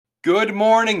Good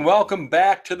morning. Welcome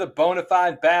back to the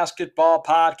Bonafide Basketball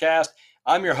Podcast.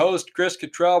 I'm your host, Chris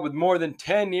Cottrell, with more than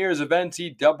 10 years of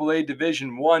NCAA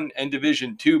Division I and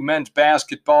Division II men's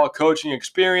basketball coaching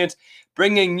experience,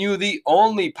 bringing you the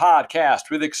only podcast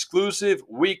with exclusive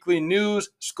weekly news,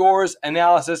 scores,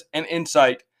 analysis, and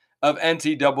insight of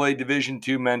NCAA Division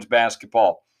II men's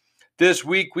basketball. This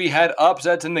week, we had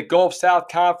upsets in the Gulf South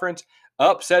Conference,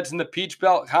 upsets in the Peach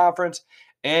Belt Conference,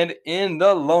 and in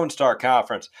the Lone Star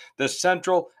Conference. The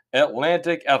Central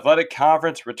Atlantic Athletic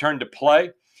Conference returned to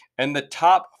play, and the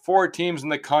top 4 teams in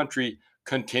the country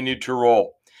continued to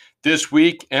roll. This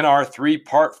week, in our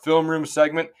 3-part film room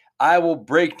segment, I will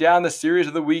break down the series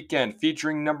of the weekend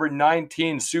featuring number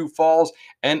 19 Sioux Falls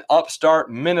and upstart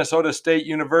Minnesota State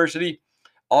University.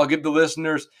 I'll give the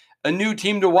listeners a new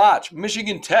team to watch,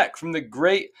 Michigan Tech from the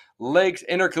Great Lakes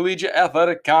Intercollegiate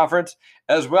Athletic Conference,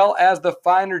 as well as the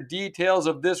finer details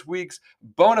of this week's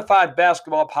Bonafide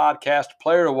Basketball Podcast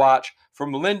player to watch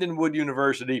from Lindenwood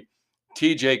University,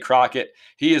 TJ Crockett.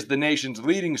 He is the nation's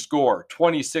leading scorer,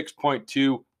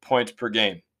 26.2 points per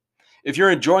game. If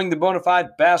you're enjoying the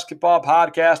Bonafide Basketball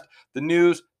Podcast, the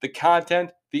news, the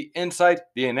content, the insight,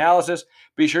 the analysis,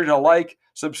 be sure to like,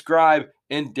 subscribe,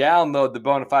 and download the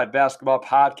Bonafide Basketball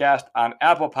Podcast on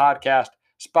Apple Podcast,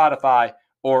 Spotify,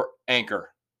 or Anchor.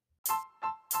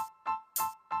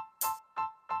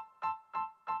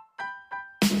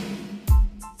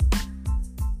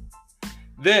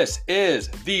 This is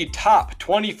the Top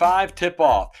 25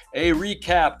 Tip-Off, a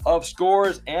recap of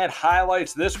scores and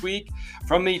highlights this week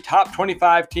from the top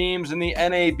 25 teams in the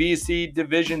NABC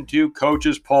Division II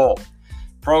Coaches Poll.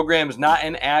 Programs not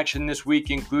in action this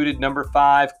week included number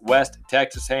 5, West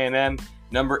Texas A&M,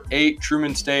 number 8,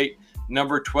 Truman State,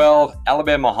 number 12,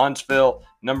 Alabama Huntsville,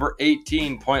 number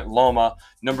 18, Point Loma,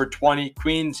 number 20,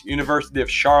 Queens University of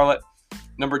Charlotte,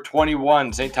 number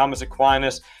 21, St. Thomas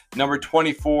Aquinas, number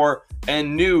 24,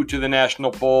 and new to the national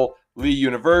poll, Lee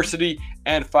University,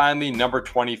 and finally, number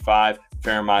 25,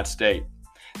 Fairmont State.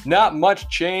 Not much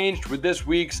changed with this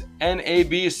week's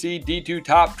NABC D2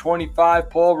 Top 25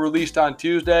 poll released on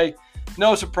Tuesday.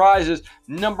 No surprises.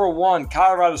 Number 1,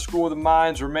 Colorado School of the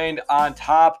Mines remained on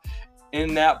top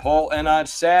in that poll. And on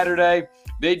Saturday,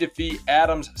 they defeat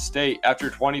Adams State after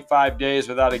 25 days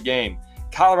without a game.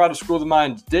 Colorado School of the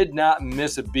Mines did not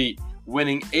miss a beat,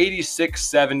 winning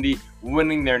 86-70,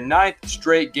 winning their 9th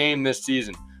straight game this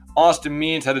season. Austin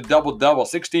Means had a double-double,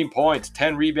 16 points,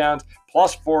 10 rebounds,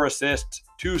 plus 4 assists,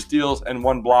 2 steals, and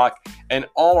 1 block, an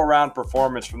all-around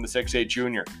performance from the 6'8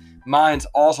 junior. Mines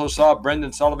also saw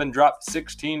Brendan Sullivan drop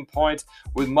 16 points,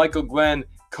 with Michael Glenn,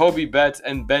 Kobe Betts,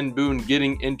 and Ben Boone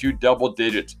getting into double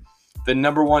digits. The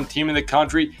number 1 team in the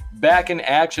country back in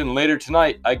action later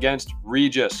tonight against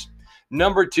Regis.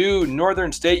 Number 2,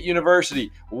 Northern State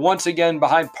University, once again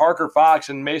behind Parker Fox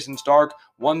and Mason Stark,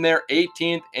 won their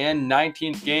 18th and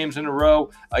 19th games in a row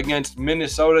against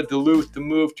Minnesota Duluth to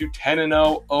move to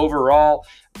 10-0 overall.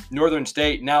 Northern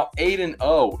State now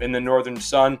 8-0 in the Northern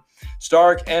Sun.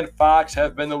 Stark and Fox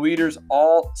have been the leaders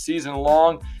all season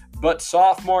long, but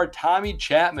sophomore Tommy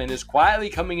Chapman is quietly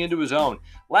coming into his own.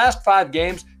 Last 5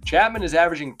 games, Chapman is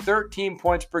averaging 13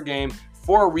 points per game,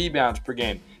 4 rebounds per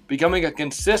game, becoming a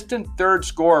consistent third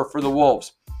scorer for the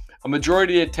Wolves. A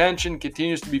majority of attention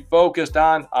continues to be focused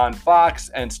on Fox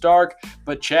and Stark,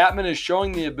 but Chapman is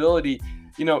showing the ability,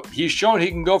 he's shown he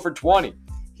can go for 20.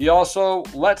 He also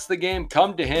lets the game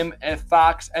come to him if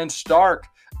Fox and Stark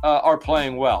are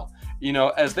playing well.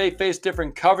 As they face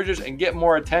different coverages and get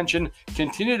more attention,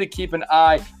 continue to keep an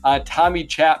eye on Tommy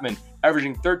Chapman,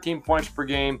 averaging 13 points per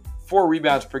game, 4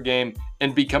 rebounds per game,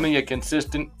 and becoming a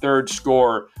consistent third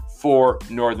scorer for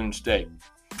Northern State.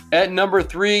 At number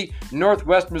 3,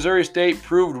 Northwest Missouri State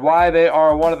proved why they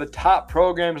are one of the top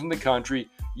programs in the country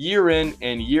year in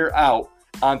and year out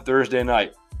on Thursday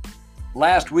night.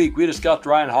 Last week, we discussed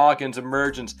Ryan Hawkins'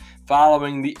 emergence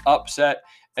following the upset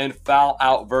and foul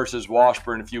out versus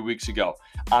Washburn a few weeks ago.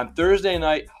 On Thursday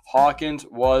night, Hawkins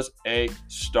was a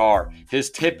star. His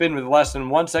tip-in with less than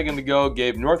 1 second to go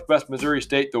gave Northwest Missouri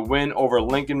State the win over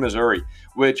Lincoln, Missouri,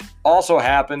 which also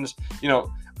happens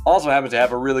to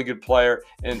have a really good player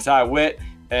in Ty Witt,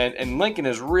 and Lincoln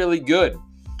is really good.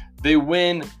 They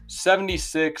win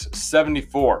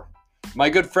 76-74. My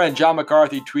good friend John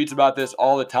McCarthy tweets about this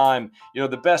all the time.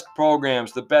 The best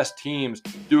programs, the best teams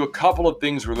do a couple of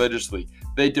things religiously.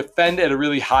 They defend at a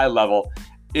really high level,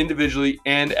 individually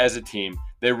and as a team.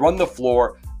 They run the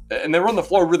floor, and they run the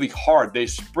floor really hard. They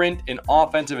sprint in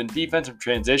offensive and defensive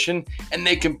transition, and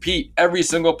they compete every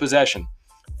single possession.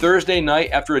 Thursday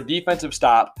night, after a defensive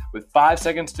stop with 5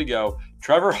 seconds to go,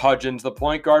 Trevor Hudgens, the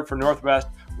point guard for Northwest,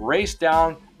 raced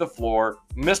down the floor,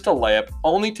 missed a layup,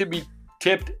 only to be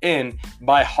tipped in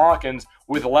by Hawkins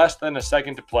with less than a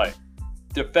second to play.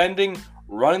 Defending,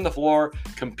 running the floor,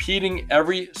 competing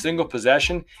every single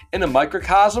possession in a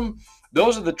microcosm,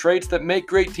 those are the traits that make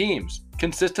great teams.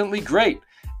 Consistently great.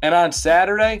 And on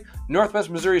Saturday, Northwest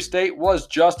Missouri State was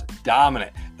just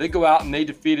dominant. They go out and they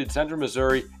defeated Central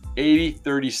Missouri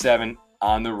 80-37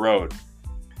 on the road.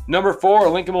 Number 4,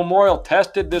 Lincoln Memorial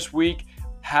tested this week,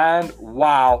 and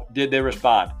wow, did they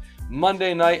respond.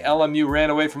 Monday night, LMU ran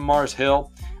away from Mars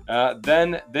Hill.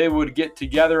 Then they would get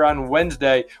together on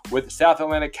Wednesday with South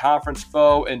Atlantic Conference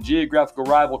foe and geographical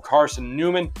rival Carson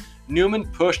Newman. Newman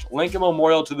pushed Lincoln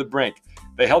Memorial to the brink.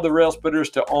 They held the Rail Splitters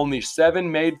to only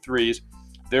 7 made threes,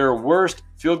 their worst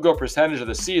field goal percentage of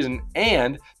the season,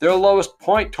 and their lowest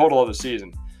point total of the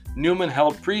season. Newman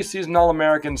held preseason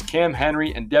All-Americans Cam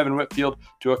Henry and Devin Whitfield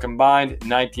to a combined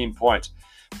 19 points.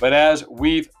 But as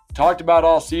we've talked about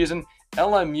all season,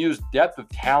 LMU's depth of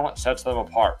talent sets them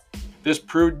apart. This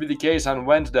proved to be the case on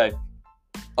Wednesday.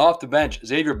 Off the bench,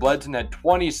 Xavier Bledson had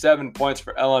 27 points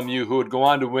for LMU, who would go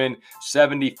on to win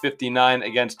 70-59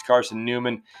 against Carson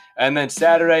Newman. And then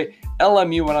Saturday,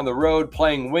 LMU went on the road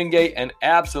playing Wingate and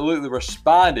absolutely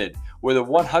responded with a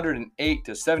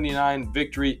 108-79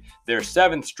 victory, their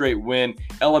 7th straight win.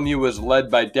 LMU was led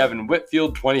by Devin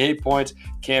Whitfield, 28 points,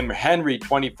 Cam Henry,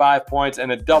 25 points,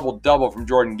 and a double-double from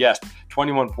Jordan Guest,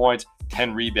 21 points,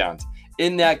 10 rebounds.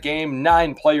 In that game,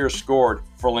 9 players scored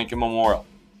for Lincoln Memorial.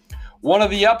 One of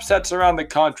the upsets around the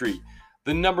country,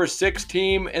 the number 6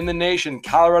 team in the nation,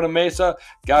 Colorado Mesa,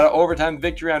 got an overtime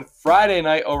victory on Friday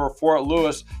night over Fort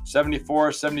Lewis,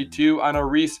 74-72 on a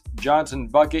Reese Johnson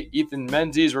bucket. Ethan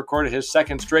Menzies recorded his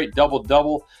 2nd straight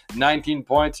double-double, 19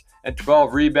 points and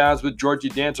 12 rebounds, with Georgie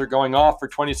Dancer going off for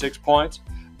 26 points.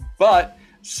 But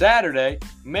Saturday,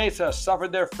 Mesa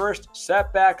suffered their first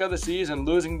setback of the season,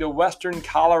 losing to Western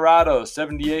Colorado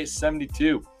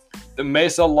 78-72. The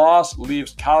Mesa loss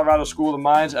leaves Colorado School of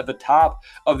Mines at the top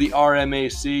of the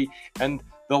RMAC and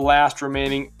the last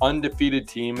remaining undefeated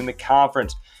team in the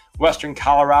conference. Western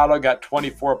Colorado got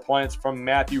 24 points from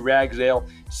Matthew Ragsdale,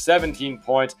 17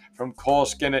 points from Cole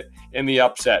Skinnett in the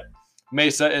upset.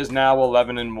 Mesa is now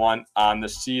 11-1 on the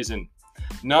season.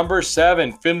 Number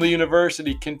 7, Findlay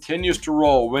University continues to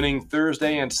roll, winning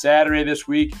Thursday and Saturday this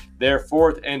week, their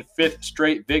 4th and 5th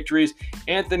straight victories.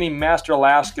 Anthony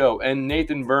Masterlasco and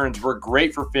Nathan Burns were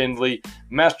great for Findlay.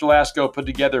 Masterlasco put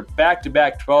together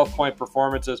back-to-back 12-point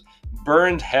performances.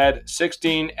 Burns had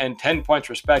 16 and 10 points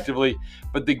respectively.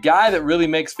 But the guy that really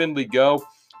makes Findlay go,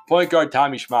 point guard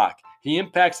Tommy Schmock. He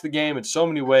impacts the game in so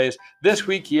many ways. This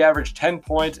week he averaged 10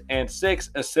 points and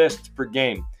 6 assists per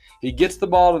game. He gets the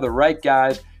ball to the right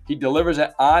guys. He delivers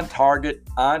it on target,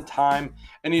 on time,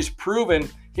 and he's proven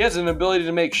he has an ability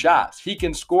to make shots. He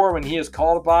can score when he is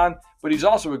called upon, but he's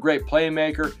also a great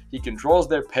playmaker. He controls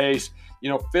their pace.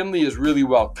 Findlay is really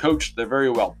well coached. They're very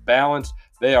well balanced.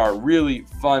 They are really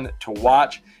fun to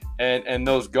watch. And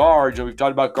those guards, we've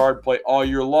talked about guard play all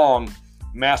year long.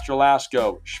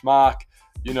 Masterlasco, Schmock,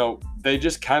 they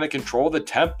just kind of control the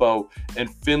tempo,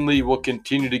 and Findlay will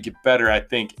continue to get better, I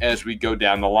think, as we go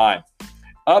down the line.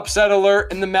 Upset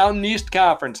alert in the Mountain East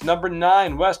Conference. Number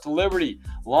 9, West Liberty,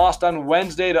 lost on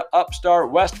Wednesday to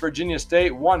upstart West Virginia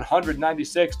State,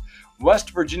 196. West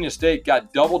Virginia State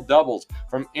got double-doubles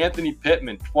from Anthony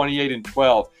Pittman, 28 and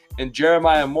 12, and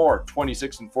Jeremiah Moore,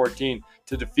 26 and 14,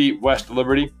 to defeat West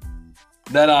Liberty.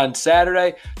 Then on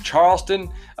Saturday,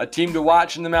 Charleston, a team to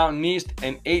watch in the Mountain East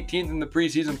and 18th in the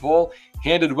preseason poll,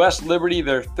 handed West Liberty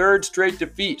their 3rd straight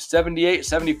defeat,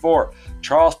 78-74.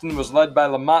 Charleston was led by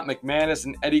Lamont McManus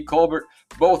and Eddie Colbert,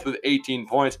 both with 18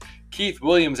 points. Keith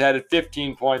Williams added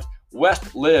 15 points.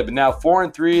 West Lib now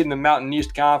 4-3 in the Mountain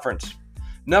East Conference.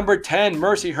 Number 10,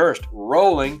 Mercyhurst,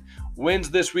 rolling,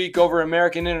 wins this week over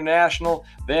American International.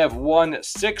 They have won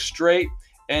 6 straight,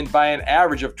 and by an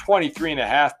average of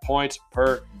 23.5 points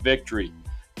per victory.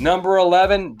 Number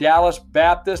 11, Dallas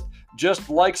Baptist. Just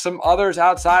like some others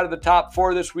outside of the top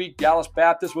 4 this week, Dallas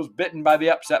Baptist was bitten by the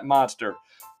upset monster.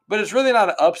 But it's really not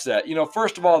an upset.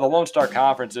 First of all, the Lone Star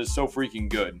Conference is so freaking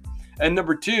good. And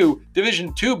number 2,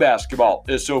 Division II basketball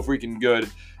is so freaking good.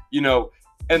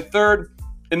 And third,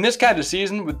 in this kind of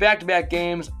season, with back-to-back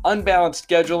games, unbalanced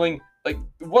scheduling,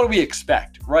 what do we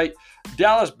expect, right?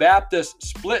 Dallas Baptist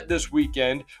split this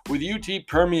weekend with UT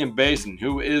Permian Basin,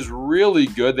 who is really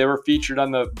good. They were featured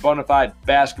on the Bonafide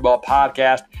Basketball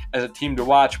Podcast as a team to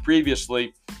watch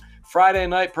previously. Friday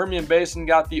night, Permian Basin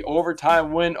got the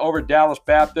overtime win over Dallas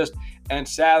Baptist, and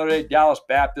Saturday, Dallas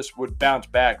Baptist would bounce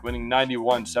back, winning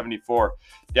 91-74.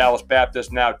 Dallas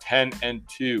Baptist now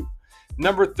 10-2.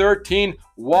 Number 13,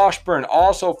 Washburn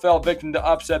also fell victim to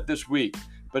upset this week.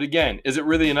 But again, is it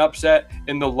really an upset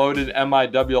in the loaded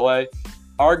MIAA?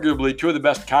 Arguably two of the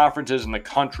best conferences in the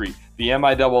country, the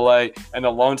MIAA and the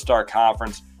Lone Star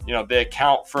Conference, they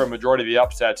account for a majority of the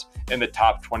upsets in the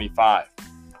top 25.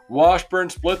 Washburn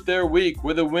split their week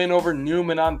with a win over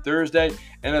Newman on Thursday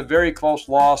and a very close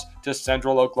loss to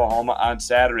Central Oklahoma on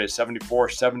Saturday,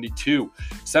 74-72.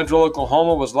 Central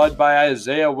Oklahoma was led by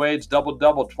Isaiah Wade's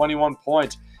double-double, 21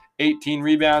 points, 18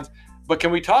 rebounds. But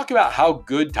can we talk about how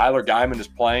good Tyler Guyman is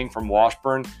playing from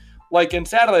Washburn? Like in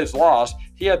Saturday's loss,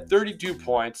 he had 32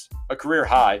 points, a career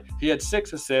high. He had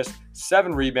 6 assists,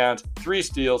 7 rebounds, 3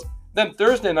 steals. Then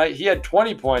Thursday night, he had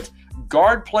 20 points.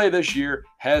 Guard play this year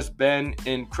has been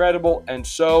incredible and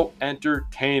so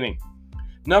entertaining.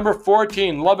 Number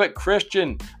 14, Lubbock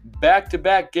Christian.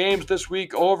 Back-to-back games this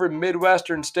week over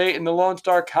Midwestern State in the Lone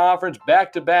Star Conference.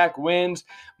 Back-to-back wins,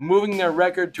 moving their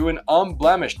record to an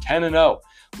unblemished 10-0.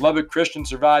 Lubbock Christian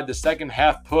survived the second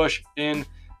half push in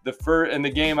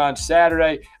the game on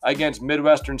Saturday against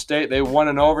Midwestern State. They won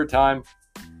in overtime,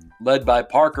 led by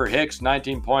Parker Hicks,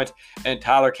 19 points, and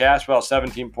Tyler Caswell,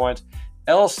 17 points.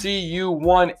 LCU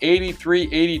won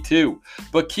 83-82.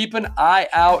 But keep an eye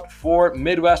out for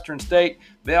Midwestern State.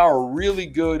 They are really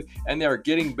good, and they are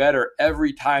getting better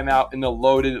every time out in the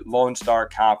loaded Lone Star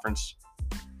Conference.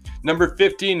 Number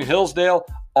 15, Hillsdale,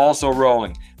 also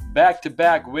rolling.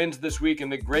 Back-to-back wins this week in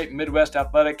the Great Midwest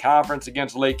Athletic Conference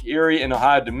against Lake Erie and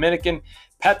Ohio Dominican.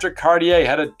 Patrick Cartier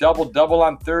had a double-double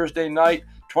on Thursday night,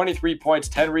 23 points,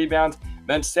 10 rebounds.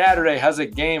 Then Saturday has a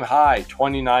game-high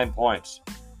 29 points.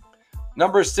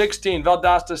 Number 16,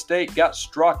 Valdosta State got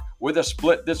struck with a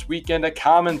split this weekend, a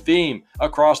common theme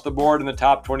across the board in the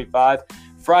top 25.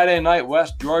 Friday night,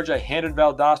 West Georgia handed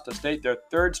Valdosta State their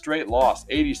third straight loss,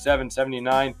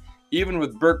 87-79, even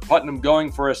with Burke Putnam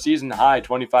going for a season-high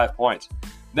 25 points.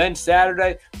 Then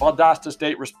Saturday, Valdosta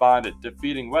State responded,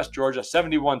 defeating West Georgia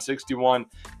 71-61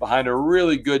 behind a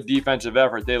really good defensive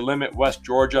effort. They limit West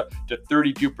Georgia to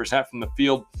 32% from the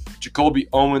field. Jacoby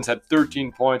Owens had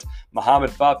 13 points. Muhammad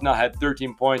Fafna had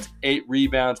 13 points, 8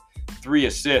 rebounds, 3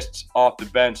 assists off the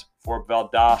bench for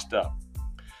Valdosta.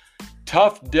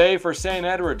 Tough day for St.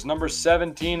 Edwards, number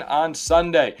 17 on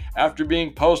Sunday. After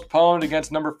being postponed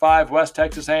against number 5 West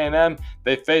Texas A&M,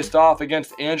 they faced off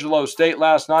against Angelo State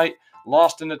last night.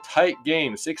 Lost in a tight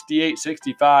game,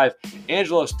 68-65.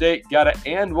 Angelo State got an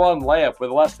and-one layup with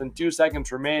less than 2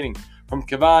 seconds remaining from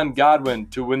Kevon Godwin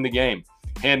to win the game,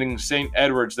 handing St.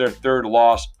 Edwards their third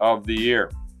loss of the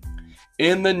year.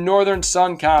 In the Northern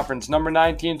Sun Conference, number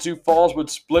 19 Sioux Falls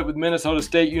would split with Minnesota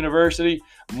State University.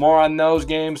 More on those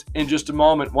games in just a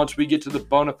moment once we get to the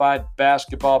Bonafide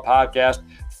Basketball Podcast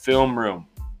Film Room.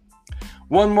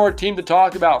 One more team to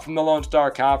talk about from the Lone Star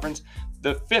Conference.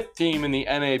 The 5th team in the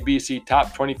NABC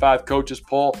Top 25 Coaches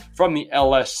Poll from the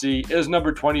LSC is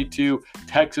number 22,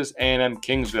 Texas A&M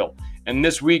Kingsville. And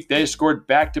this week, they scored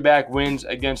back-to-back wins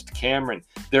against Cameron,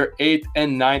 their 8th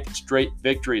and 9th straight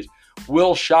victories.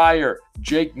 Will Shire,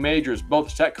 Jake Majors both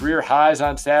set career highs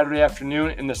on Saturday afternoon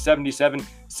in the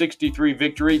 77-63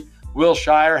 victory. Will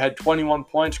Shire had 21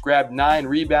 points, grabbed 9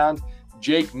 rebounds.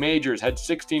 Jake Majors had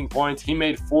 16 points. He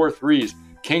made 4 threes.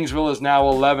 Kingsville is now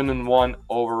 11-1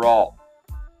 overall.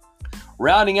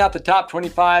 Rounding out the top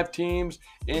 25 teams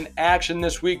in action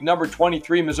this week, number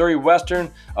 23, Missouri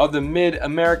Western of the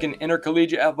Mid-American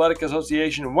Intercollegiate Athletic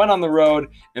Association went on the road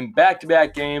in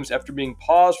back-to-back games after being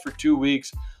paused for 2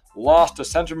 weeks, lost to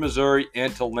Central Missouri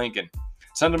and to Lincoln.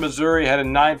 Central Missouri had a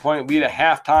 9-point lead at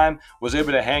halftime, was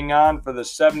able to hang on for the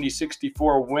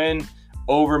 70-64 win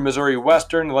over Missouri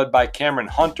Western, led by Cameron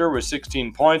Hunter with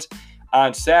 16 points.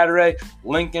 On Saturday,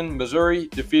 Lincoln, Missouri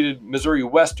defeated Missouri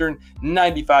Western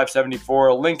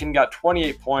 95-74. Lincoln got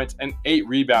 28 points and 8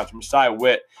 rebounds from Cy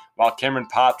Witt, while Cameron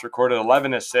Potts recorded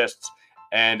 11 assists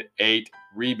and 8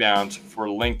 rebounds for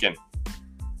Lincoln.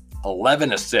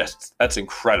 11 assists. That's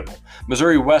incredible.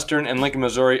 Missouri Western and Lincoln,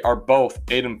 Missouri are both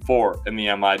 8-4 in the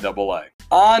MIAA.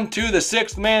 On to the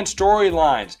sixth man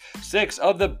storylines. 6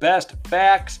 of the best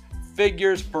facts,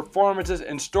 figures, performances,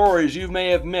 and stories you may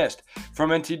have missed from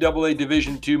NCAA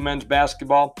Division II men's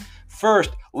basketball.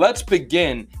 First, let's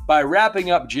begin by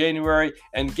wrapping up January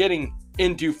and getting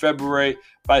into February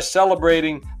by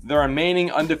celebrating the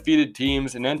remaining undefeated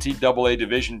teams in NCAA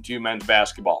Division II men's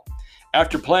basketball.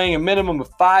 After playing a minimum of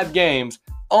 5 games,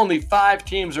 only 5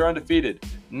 teams are undefeated.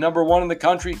 Number 1 in the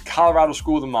country, Colorado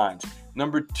School of the Mines.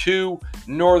 Number 2,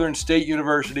 Northern State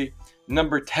University.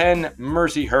 Number 10,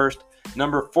 Mercyhurst.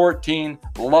 Number 14,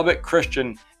 Lubbock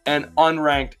Christian, and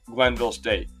unranked Glenville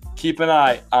State. Keep an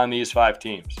eye on these 5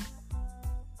 teams.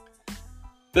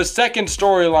 The second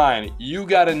storyline you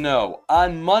got to know.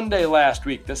 On Monday last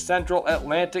week, the Central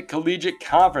Atlantic Collegiate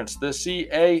Conference, the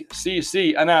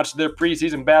CACC, announced their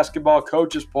preseason basketball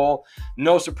coaches poll.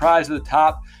 No surprise at the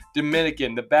top.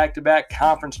 Dominican, the back-to-back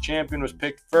conference champion, was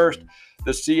picked first.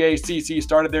 The CACC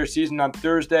started their season on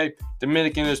Thursday.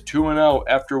 Dominican is 2-0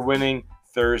 after winning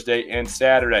Thursday and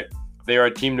Saturday. They are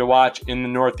a team to watch in the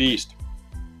Northeast.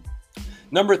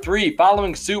 Number 3,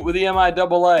 following suit with the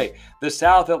MIAA, the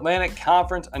South Atlantic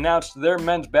Conference announced their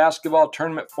men's basketball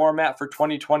tournament format for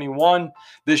 2021.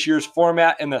 This year's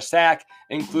format in the SAC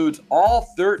includes all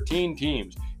 13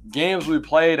 teams. Games will be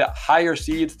played at higher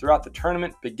seeds throughout the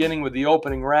tournament, beginning with the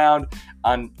opening round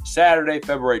on Saturday,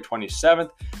 February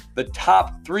 27th. The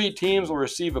top 3 teams will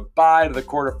receive a bye to the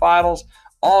quarterfinals.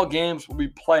 All games will be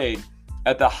played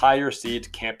at the higher seeds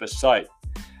campus site.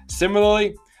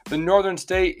 Similarly, the Northern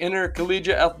State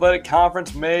Intercollegiate Athletic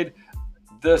Conference made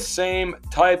the same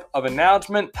type of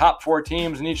announcement. Top 4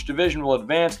 teams in each division will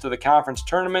advance to the conference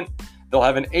tournament. They'll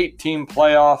have an 8-team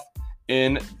playoff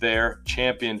in their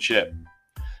championship.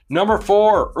 Number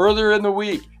 4, earlier in the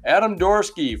week, Adam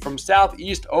Dorsky from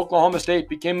Southeast Oklahoma State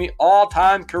became the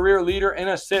all-time career leader in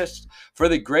assists for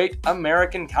the Great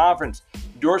American Conference.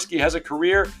 Dorsky has a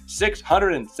career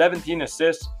 617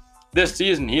 assists. This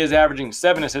season, he is averaging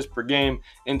 7 assists per game.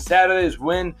 In Saturday's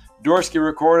win, Dorsky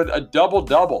recorded a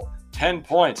double-double, 10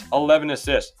 points, 11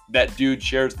 assists. That dude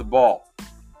shares the ball.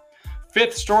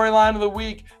 5th storyline of the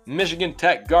week, Michigan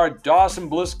Tech guard Dawson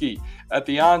Bliski. At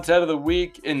the onset of the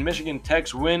week in Michigan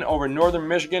Tech's win over Northern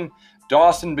Michigan,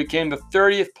 Dawson became the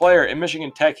 30th player in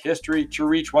Michigan Tech history to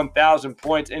reach 1,000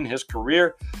 points in his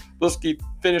career. Bliski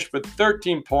finished with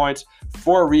 13 points,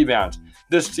 4 rebounds.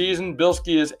 This season,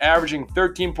 Bilski is averaging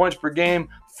 13 points per game,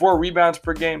 4 rebounds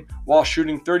per game, while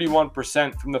shooting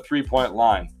 31% from the three-point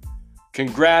line.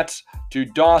 Congrats to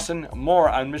Dawson. More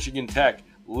on Michigan Tech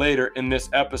later in this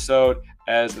episode,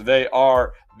 as they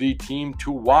are the team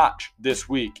to watch this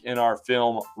week in our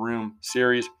Film Room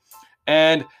series.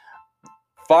 And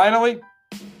finally,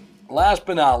 last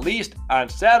but not least, on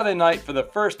Saturday night, for the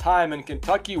first time in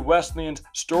Kentucky Wesleyan's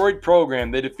storied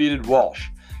program, they defeated Walsh.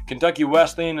 Kentucky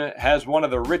Wesleyan has one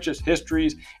of the richest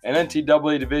histories in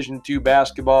NCAA Division II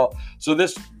basketball, so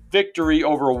this victory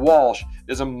over Walsh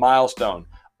is a milestone.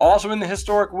 Also in the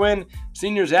historic win,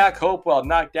 senior Zach Hopewell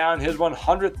knocked down his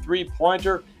 100th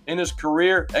three-pointer in his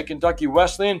career at Kentucky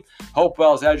Wesleyan.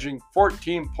 Hopewell is averaging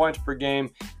 14 points per game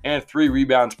and 3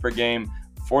 rebounds per game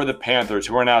for the Panthers,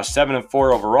 who are now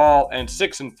 7-4 overall and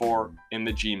 6-4 in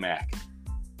the GMAC.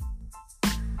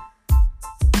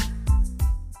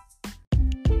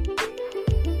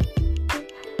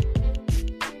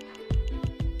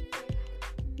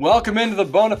 Welcome into the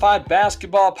Bonafide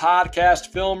Basketball Podcast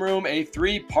Film Room, a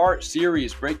 3-part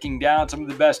series breaking down some of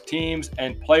the best teams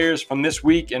and players from this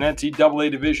week in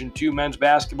NCAA Division II men's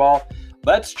basketball.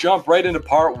 Let's jump right into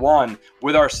part 1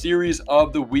 with our series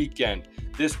of the weekend.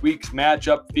 This week's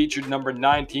matchup featured number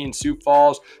 19 Sioux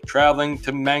Falls traveling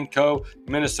to Menco,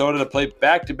 Minnesota to play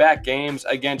back-to-back games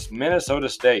against Minnesota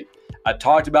State. I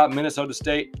talked about Minnesota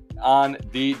State on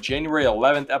the January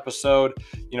 11th episode,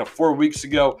 4 weeks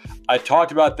ago. I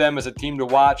talked about them as a team to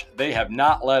watch. They have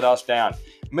not let us down.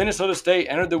 Minnesota State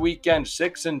entered the weekend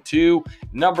 6-2.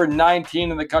 Number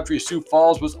 19 in the country, Sioux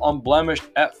Falls, was unblemished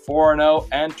at 4-0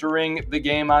 entering the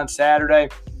game on Saturday.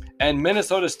 And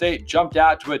Minnesota State jumped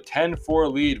out to a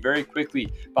 10-4 lead very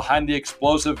quickly behind the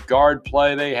explosive guard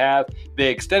play they have.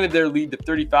 They extended their lead to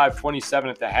 35-27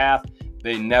 at the half.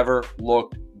 They never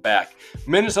looked back.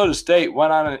 Minnesota State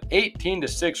went on an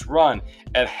 18-6 run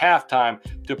at halftime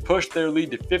to push their lead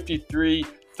to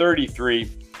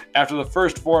 53-33 after the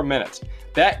first 4 minutes.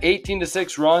 That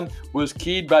 18-6 run was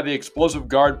keyed by the explosive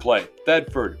guard play.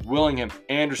 Thedford, Willingham,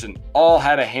 Anderson all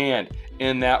had a hand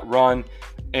in that run.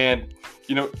 And,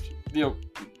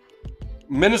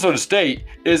 Minnesota State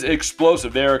is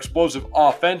explosive. They are explosive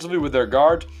offensively with their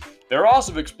guards. They're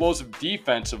also explosive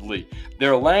defensively.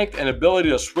 Their length and ability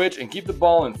to switch and keep the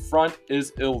ball in front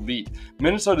is elite.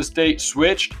 Minnesota State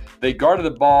switched. They guarded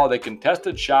the ball. They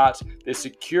contested shots. They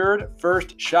secured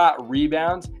first shot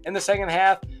rebounds in the second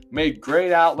half, made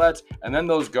great outlets, and then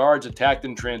those guards attacked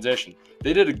in transition.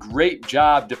 They did a great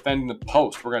job defending the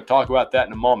post. We're going to talk about that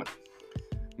in a moment.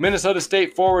 Minnesota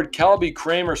State forward Kelby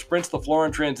Kramer sprints the floor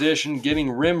in transition, getting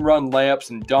rim run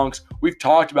layups and dunks. We've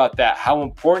talked about that, how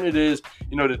important it is,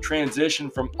 to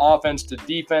transition from offense to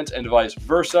defense and vice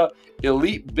versa.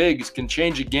 Elite bigs can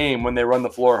change a game when they run the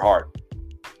floor hard.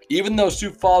 Even though Sioux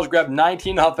Falls grabbed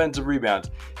 19 offensive rebounds,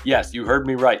 yes, you heard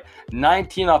me right,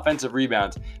 19 offensive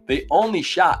rebounds, they only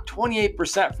shot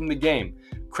 28% from the game.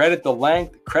 Credit the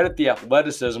length, credit the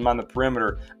athleticism on the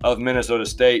perimeter of Minnesota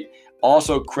State.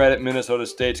 Also credit Minnesota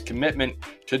State's commitment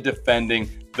to defending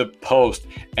the post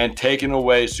and taking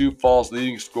away Sioux Falls'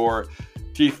 leading scorer,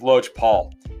 Keith Loach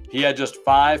Paul. He had just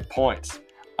 5 points.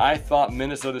 I thought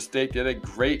Minnesota State did a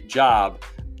great job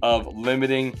of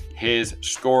limiting his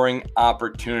scoring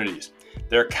opportunities.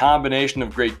 Their combination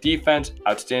of great defense,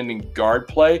 outstanding guard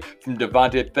play from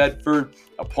Devontae Bedford,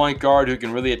 a point guard who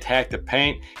can really attack the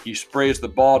paint. He sprays the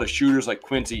ball to shooters like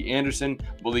Quincy Anderson,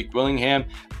 Malik Willingham.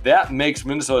 That makes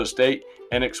Minnesota State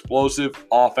an explosive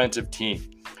offensive team.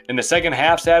 In the second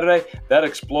half Saturday, that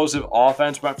explosive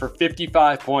offense went for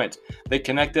 55 points. They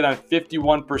connected on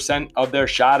 51% of their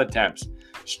shot attempts.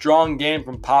 Strong game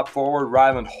from pop forward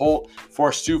Ryland Holt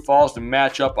forced Sioux Falls to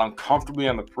match up uncomfortably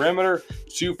on the perimeter.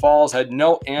 Sioux Falls had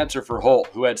no answer for Holt,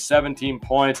 who had 17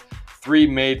 points, 3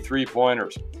 made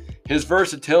three-pointers. His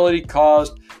versatility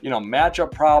caused,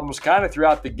 matchup problems kind of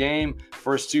throughout the game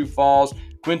for Sioux Falls.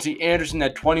 Quincy Anderson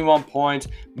had 21 points.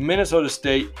 Minnesota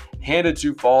State handed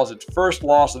Sioux Falls its first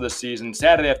loss of the season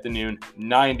Saturday afternoon,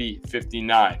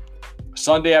 90-59.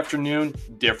 Sunday afternoon,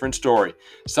 different story.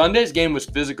 Sunday's game was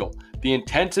physical. The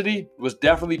intensity was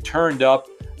definitely turned up.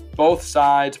 Both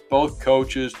sides, both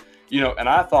coaches, and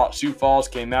I thought Sioux Falls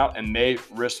came out and they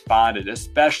responded,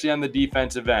 especially on the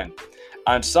defensive end.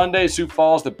 On Sunday, Sioux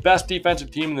Falls, the best defensive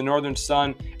team in the Northern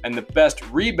Sun and the best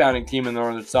rebounding team in the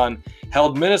Northern Sun,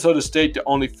 held Minnesota State to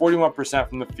only 41%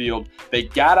 from the field. They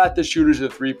got at the shooters at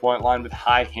the three-point line with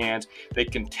high hands. They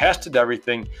contested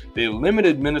everything. They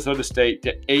limited Minnesota State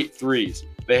to 8 threes.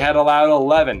 They had allowed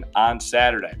 11 on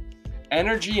Saturday.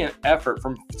 Energy and effort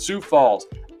from Sioux Falls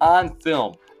on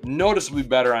film, noticeably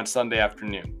better on Sunday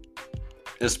afternoon,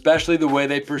 especially the way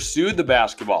they pursued the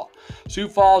basketball. Sioux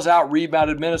Falls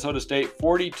out-rebounded Minnesota State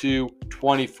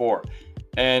 42-24.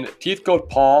 And Keith Coach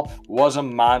Paul was a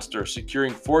monster,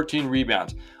 securing 14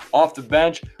 rebounds. Off the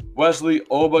bench, Wesley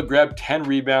Oba grabbed 10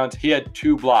 rebounds. He had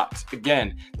 2 blocks.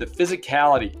 Again, the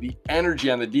physicality, the energy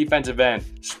on the defensive end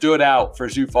stood out for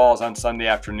Sioux Falls on Sunday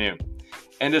afternoon,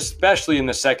 and especially in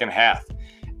the second half.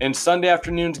 In Sunday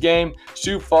afternoon's game,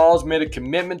 Sioux Falls made a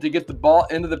commitment to get the ball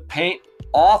into the paint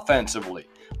offensively,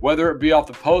 whether it be off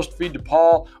the post feed to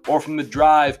Paul or from the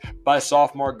drive by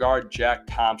sophomore guard Jack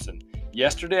Thompson.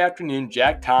 Yesterday afternoon,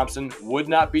 Jack Thompson would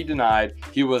not be denied.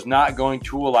 He was not going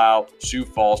to allow Sioux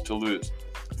Falls to lose.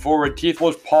 Forward Keith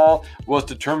Loach Paul was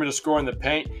determined to score in the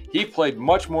paint. He played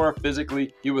much more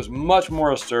physically. He was much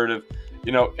more assertive.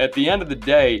 At the end of the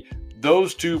day,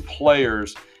 those two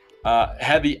players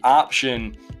had the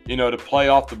option, to play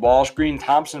off the ball screen.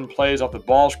 Thompson plays off the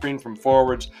ball screen from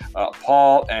forwards.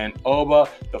 Paul and Oba,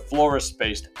 the floor is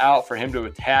spaced out for him to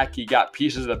attack. He got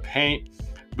pieces of the paint.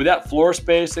 With that floor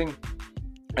spacing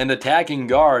and attacking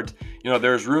guards,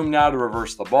 there's room now to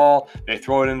reverse the ball. They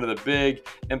throw it into the big.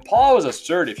 And Paul was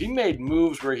assertive. He made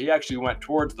moves where he actually went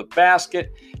towards the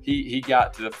basket. He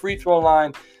got to the free throw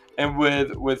line. And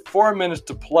with 4 minutes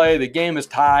to play, the game is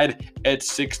tied at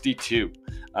 62.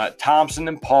 Thompson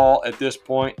and Paul at this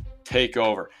point take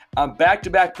over. On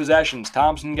back-to-back possessions,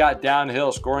 Thompson got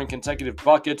downhill, scoring consecutive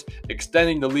buckets,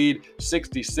 extending the lead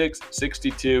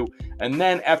 66-62. And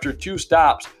then after 2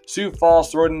 stops, Sioux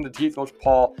Falls threw it into Keith Coach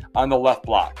Paul on the left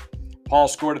block. Paul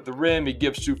scored at the rim. He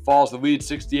gives Sioux Falls the lead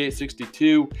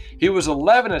 68-62. He was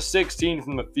 11 of 16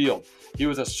 from the field. He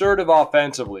was assertive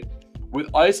offensively.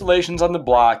 With isolations on the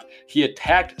block, he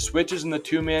attacked switches in the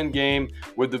 2-man game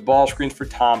with the ball screens for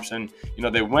Thompson.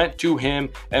 They went to him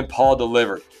and Paul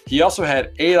delivered. He also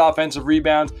had 8 offensive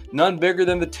rebounds, none bigger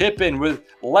than the tip-in, with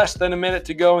less than a minute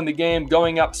to go in the game,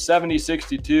 going up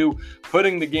 70-62,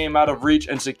 putting the game out of reach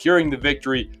and securing the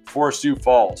victory for Sioux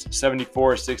Falls,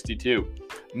 74-62.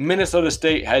 Minnesota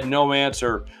State had no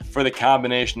answer for the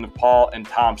combination of Paul and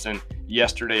Thompson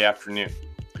yesterday afternoon.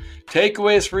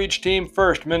 Takeaways for each team.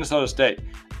 First, Minnesota State.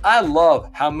 I love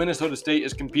how Minnesota State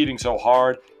is competing so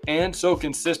hard and so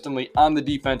consistently on the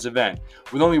defensive end.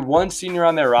 With only 1 senior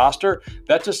on their roster,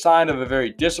 that's a sign of a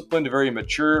very disciplined, very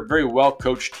mature, very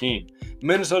well-coached team.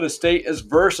 Minnesota State is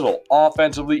versatile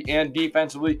offensively and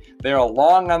defensively. They are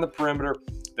long on the perimeter.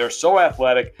 They're so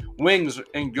athletic. Wings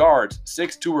and guards,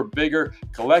 6'2" or bigger.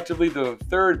 Collectively, they're the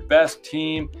 3rd best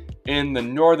team in the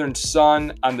Northern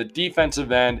Sun on the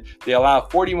defensive end. They allow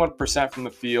 41% from the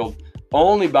field,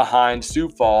 only behind Sioux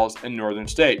Falls and Northern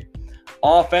State.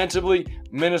 Offensively,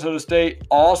 Minnesota State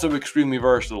also extremely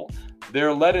versatile.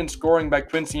 They're led in scoring by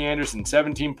Quincy Anderson,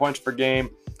 17 points per game,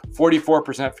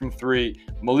 44% from 3.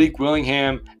 Malik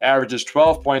Willingham averages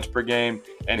 12 points per game,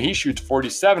 and he shoots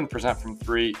 47% from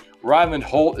 3. Ryland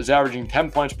Holt is averaging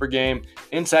 10 points per game.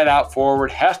 Inside-out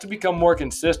forward, has to become more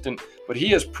consistent, but he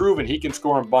has proven he can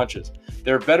score in bunches.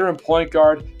 Their veteran point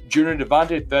guard, junior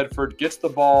Devontae Thedford, gets the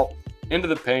ball into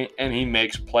the paint and he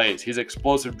makes plays. He's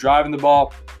explosive driving the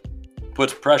ball,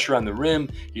 puts pressure on the rim.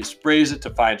 He sprays it to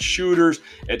find shooters.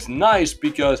 It's nice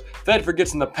because Thedford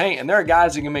gets in the paint and there are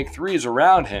guys that can make threes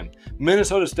around him.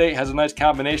 Minnesota State has a nice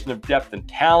combination of depth and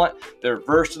talent. They're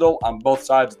versatile on both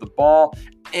sides of the ball,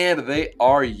 and they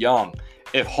are young.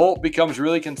 If Holt becomes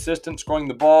really consistent scoring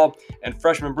the ball and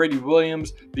freshman Brady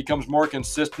Williams becomes more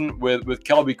consistent with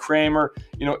Kelby Kramer,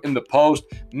 in the post,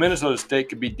 Minnesota State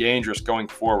could be dangerous going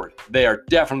forward. They are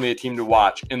definitely a team to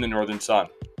watch in the Northern Sun.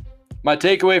 My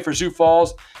takeaway for Sioux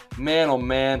Falls, man, oh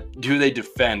man, do they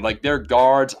defend. Like, their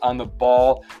guards on the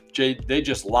ball, they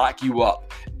just lock you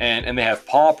up. And they have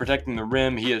Paul protecting the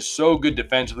rim. He is so good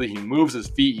defensively. He moves his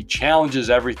feet. He challenges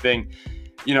everything.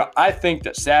 I think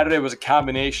that Saturday was a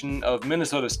combination of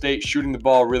Minnesota State shooting the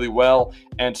ball really well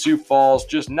and Sioux Falls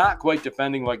just not quite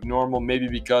defending like normal, maybe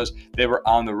because they were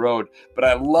on the road. But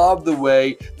I love the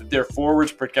way that their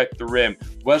forwards protect the rim.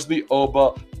 Wesley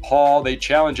Oba, Paul, they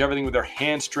challenge everything with their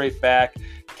hands straight back.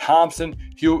 Thompson,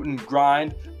 Hewitt, and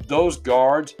Grind, those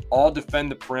guards all defend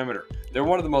the perimeter. They're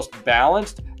one of the most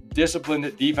balanced,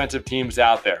 disciplined defensive teams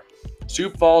out there. Sioux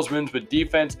Falls wins with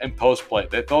defense and post play.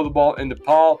 They throw the ball into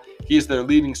Paul. He's their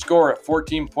leading scorer at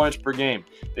 14 points per game.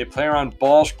 They play around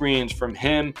ball screens from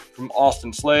him, from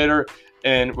Austin Slater.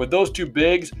 And with those two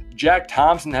bigs, Jack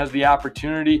Thompson has the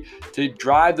opportunity to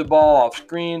drive the ball off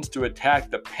screens, to attack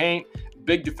the paint.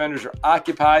 Big defenders are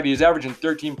occupied. He's averaging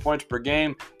 13 points per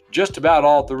game, just about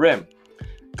all at the rim.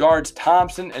 Guards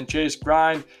Thompson and Chase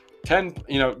Grind,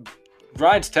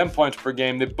 Grind's 10 points per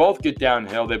game. They both get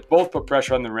downhill. They both put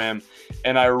pressure on the rim.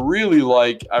 And I really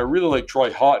like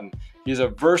Troy Houghton. He's a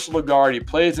versatile guard. He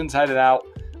plays inside and out.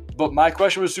 But my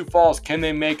question with Sioux Falls, can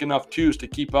they make enough twos to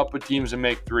keep up with teams and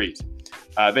make threes?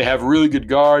 They have really good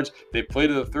guards. They play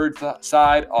to the third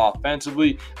side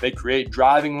offensively. They create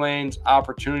driving lanes,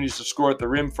 opportunities to score at the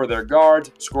rim for their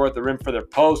guards, score at the rim for their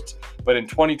posts. But in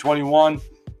 2021,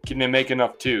 can they make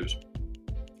enough twos?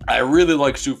 I really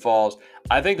like Sioux Falls.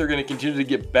 I think they're going to continue to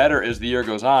get better as the year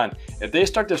goes on. If they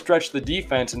start to stretch the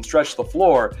defense and stretch the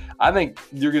floor, I think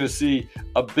you're going to see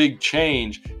a big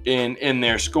change in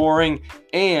their scoring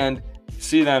and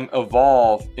see them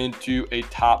evolve into a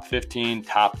top 15,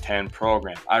 top 10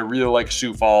 program. I really like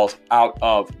Sioux Falls out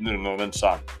of the Northern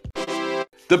Sun.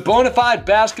 The Bonafide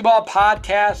Basketball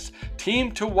Podcast's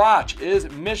team to watch is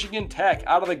Michigan Tech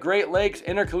out of the Great Lakes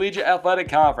Intercollegiate Athletic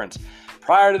Conference.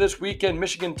 Prior to this weekend,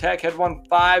 Michigan Tech had won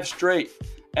 5 straight,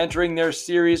 entering their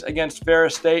series against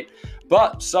Ferris State,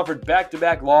 but suffered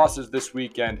back-to-back losses this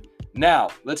weekend. Now,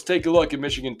 let's take a look at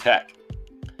Michigan Tech.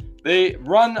 They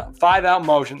run 5-out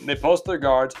motion. They post their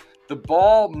guards. The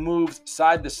ball moves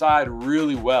side to side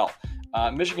really well.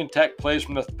 Michigan Tech plays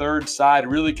from the third side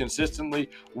really consistently.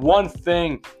 One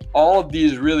thing all of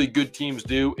these really good teams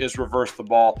do is reverse the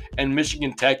ball, and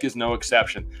Michigan Tech is no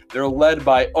exception. They're led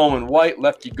by Owen White,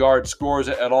 lefty guard, scores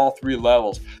at all 3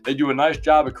 levels. They do a nice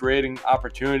job of creating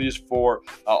opportunities for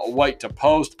White to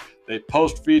post. They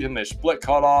post feed him, they split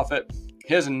cut off it.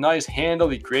 He has a nice handle.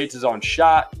 He creates his own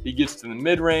shot. He gets to the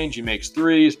mid-range. He makes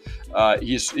threes.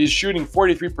 He's shooting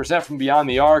 43% from beyond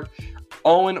the arc.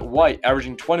 Owen White,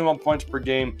 averaging 21 points per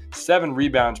game, 7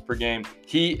 rebounds per game.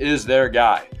 He is their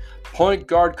guy. Point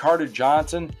guard Carter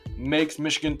Johnson makes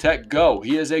Michigan Tech go.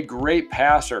 He is a great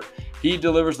passer. He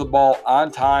delivers the ball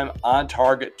on time, on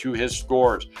target to his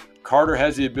scorers. Carter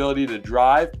has the ability to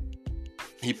drive.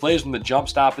 He plays from the jump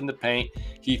stop in the paint.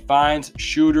 He finds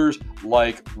shooters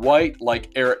like White, like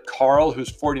Eric Carl,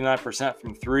 who's 49%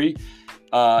 from 3.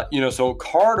 So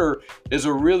Carter is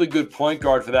a really good point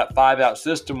guard for that 5-out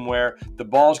system where the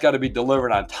ball's got to be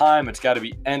delivered on time. It's got to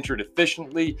be entered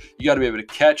efficiently. You got to be able to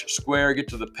catch, square, get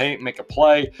to the paint, make a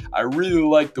play. I really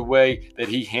like the way that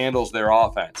he handles their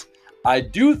offense. I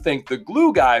do think the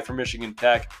glue guy for Michigan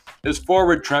Tech is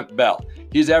forward Trent Bell.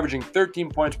 He's averaging 13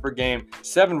 points per game,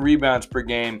 7 rebounds per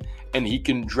game, and he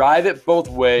can drive it both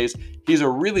ways. He's a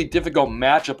really difficult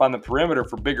matchup on the perimeter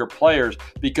for bigger players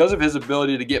because of his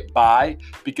ability to get by,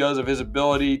 because of his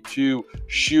ability to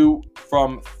shoot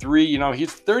from 3.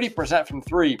 He's 30% from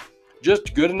 3,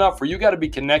 just good enough where you got to be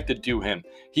connected to him.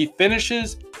 He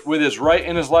finishes with his right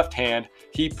and his left hand.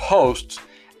 He posts,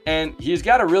 and he's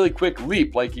got a really quick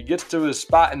leap. Like, he gets to his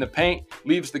spot in the paint,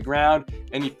 leaves the ground,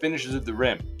 and he finishes at the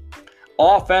rim.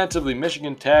 Offensively,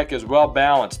 Michigan Tech is well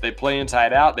balanced. They play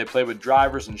inside out. They play with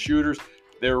drivers and shooters.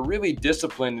 They're really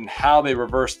disciplined in how they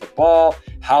reverse the ball,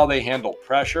 how they handle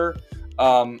pressure.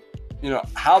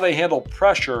 How they handle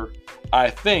pressure,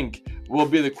 I think, will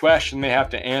be the question they have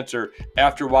to answer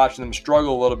after watching them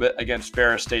struggle a little bit against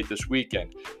Ferris State this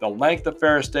weekend. The length of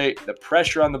Ferris State, the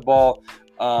pressure on the ball,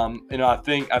 I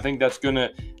think that's going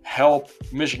to help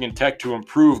Michigan Tech to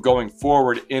improve going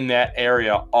forward in that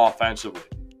area offensively.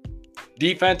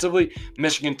 Defensively,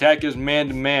 Michigan Tech is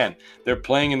man-to-man. They're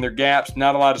playing in their gaps,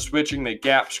 not a lot of switching. They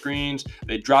gap screens.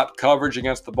 They drop coverage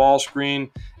against the ball screen.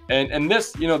 And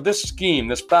this scheme,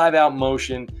 this 5-out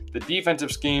motion, the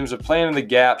defensive schemes of playing in the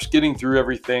gaps, getting through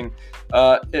everything,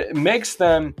 it makes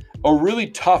them a really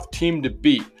tough team to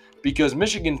beat because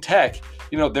Michigan Tech,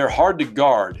 they're hard to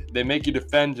guard. They make you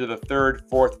defend to the third,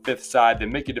 fourth, fifth side. They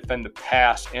make you defend the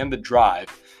pass and the drive.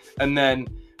 And then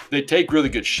they take really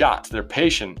good shots. They're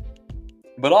patient.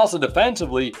 But also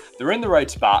defensively, they're in the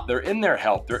right spot. They're in their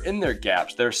help. They're in their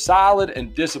gaps. They're solid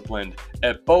and disciplined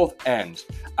at both ends.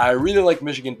 I really like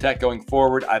Michigan Tech going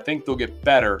forward. I think they'll get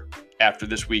better after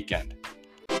this weekend.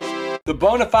 The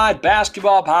Bonafide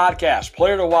Basketball Podcast,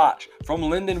 player to watch from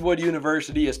Lindenwood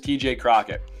University is TJ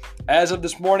Crockett. As of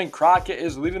this morning, Crockett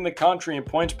is leading the country in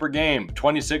points per game,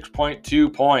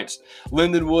 26.2 points.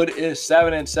 Lindenwood is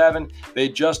 7-7. They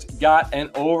just got an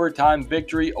overtime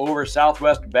victory over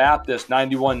Southwest Baptist,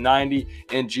 91-90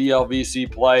 in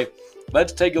GLVC play.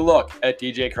 Let's take a look at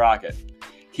TJ Crockett.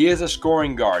 He is a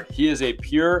scoring guard. He is a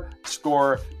pure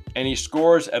scorer, and he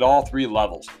scores at all three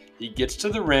levels. He gets to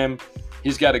the rim.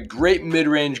 He's got a great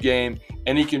mid-range game,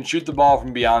 and he can shoot the ball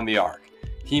from beyond the arc.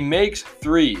 He makes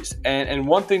threes, and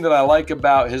one thing that I like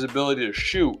about his ability to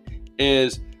shoot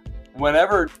is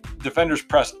whenever defenders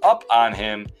press up on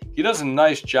him, he does a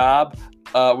nice job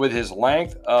with his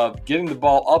length of getting the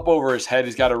ball up over his head.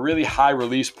 He's got a really high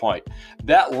release point.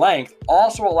 That length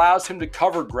also allows him to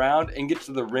cover ground and get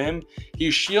to the rim.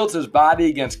 He shields his body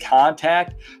against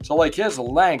contact, so his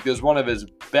length is one of his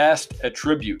best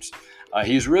attributes.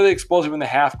 He's really explosive in the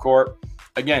half court.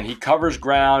 Again, he covers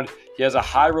ground. He has a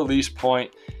high release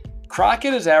point.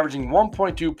 Crockett is averaging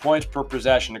 1.2 points per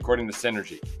possession according to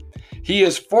Synergy. He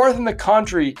is fourth in the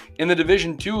country in the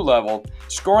Division II level,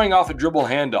 scoring off of dribble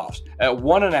handoffs at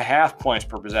 1.5 points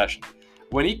per possession.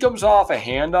 When he comes off a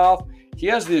handoff, he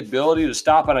has the ability to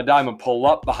stop on a dime and pull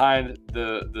up behind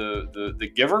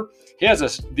the giver. He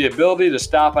has the ability to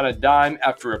stop on a dime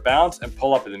after a bounce and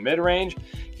pull up in the mid-range.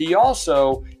 He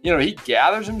also, he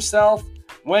gathers himself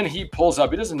when he pulls up.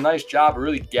 He does a nice job of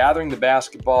really gathering the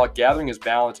basketball, gathering his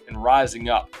balance, and rising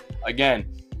up. Again,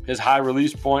 his high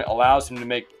release point allows him to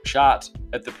make shots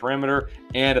at the perimeter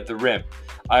and at the rim.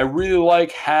 I really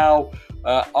like how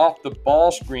off the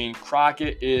ball screen,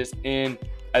 Crockett is in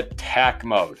attack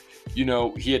mode.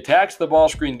 He attacks the ball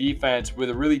screen defense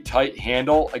with a really tight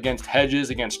handle against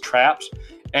hedges, against traps.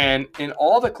 And in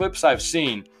all the clips I've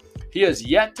seen, he has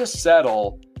yet to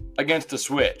settle against a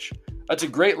switch. That's a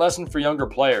great lesson for younger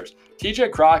players.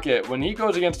 TJ Crockett, when he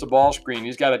goes against the ball screen,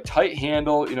 he's got a tight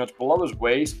handle. It's below his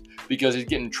waist because he's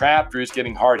getting trapped or he's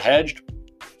getting hard hedged.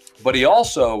 But he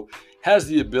also has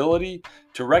the ability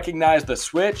to recognize the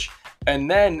switch and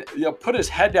then put his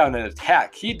head down and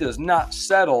attack. He does not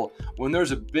settle when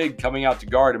there's a big coming out to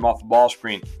guard him off the ball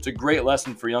screen. It's a great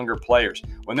lesson for younger players.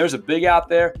 When there's a big out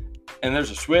there and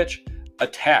there's a switch,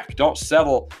 attack. Don't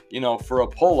settle, for a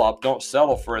pull-up. Don't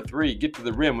settle for a three. Get to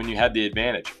the rim when you had the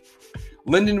advantage.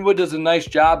 Lindenwood does a nice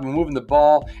job of moving the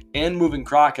ball and moving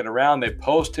Crockett around. They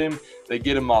post him. They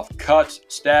get him off cuts,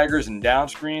 staggers, and down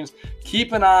screens.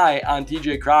 Keep an eye on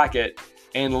TJ Crockett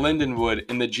and Lindenwood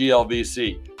in the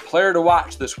GLVC. Player to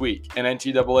watch this week in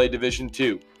NCAA Division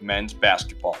II men's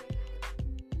basketball.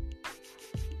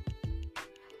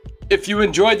 If you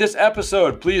enjoyed this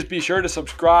episode, please be sure to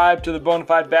subscribe to the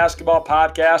Bonafide Basketball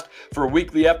Podcast for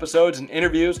weekly episodes and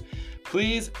interviews.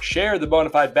 Please share the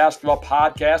Bonafide Basketball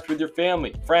Podcast with your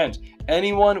family, friends,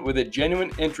 anyone with a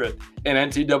genuine interest in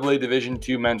NCAA Division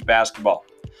II men's basketball.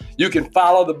 You can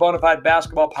follow the Bonafide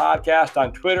Basketball Podcast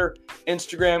on Twitter,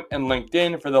 Instagram, and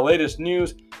LinkedIn for the latest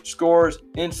news, scores,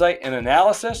 insight, and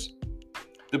analysis.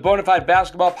 The Bonafide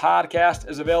Basketball Podcast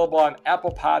is available on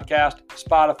Apple Podcast,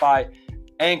 Spotify,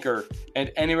 Anchor,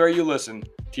 and anywhere you listen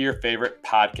to your favorite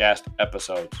podcast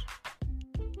episodes.